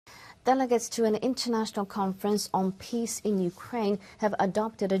Delegates to an international conference on peace in Ukraine have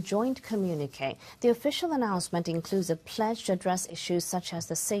adopted a joint communique. The official announcement includes a pledge to address issues such as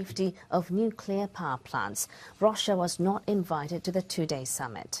the safety of nuclear power plants. Russia was not invited to the two-day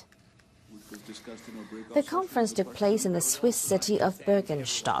summit. The conference took place in the Swiss city of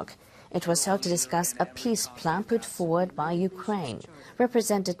Bergenstock. It was held to discuss a peace plan put forward by Ukraine.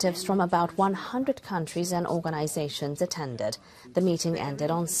 Representatives from about 100 countries and organizations attended. The meeting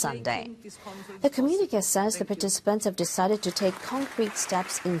ended on Sunday. The communique says the participants have decided to take concrete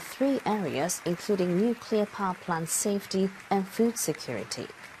steps in 3 areas, including nuclear power plant safety and food security.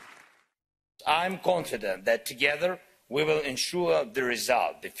 I'm confident that together we will ensure the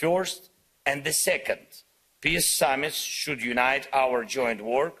result. The first and the second peace summits should unite our joint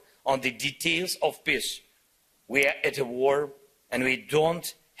work on the details of peace. We are at a war and we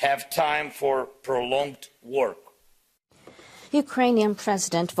don't have time for prolonged work. Ukrainian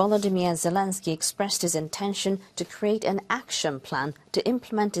President Volodymyr Zelensky expressed his intention to create an action plan to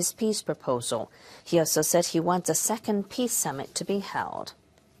implement his peace proposal. He also said he wants a second peace summit to be held.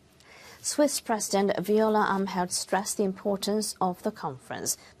 Swiss President Viola Amherd stressed the importance of the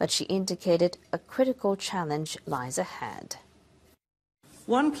conference, but she indicated a critical challenge lies ahead.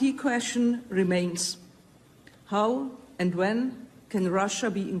 One key question remains: how and when can Russia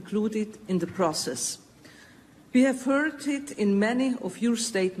be included in the process? We have heard it in many of your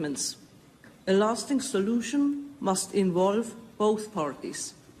statements. A lasting solution must involve both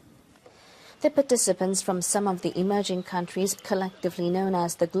parties. The participants from some of the emerging countries, collectively known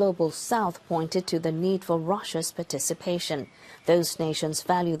as the Global South, pointed to the need for Russia's participation. Those nations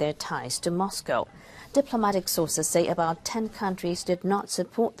value their ties to Moscow. Diplomatic sources say about 10 countries did not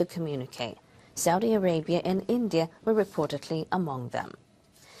support the communique. Saudi Arabia and India were reportedly among them.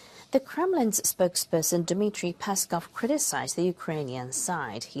 The Kremlin's spokesperson Dmitry Peskov criticized the Ukrainian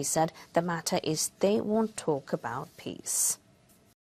side. He said the matter is they won't talk about peace.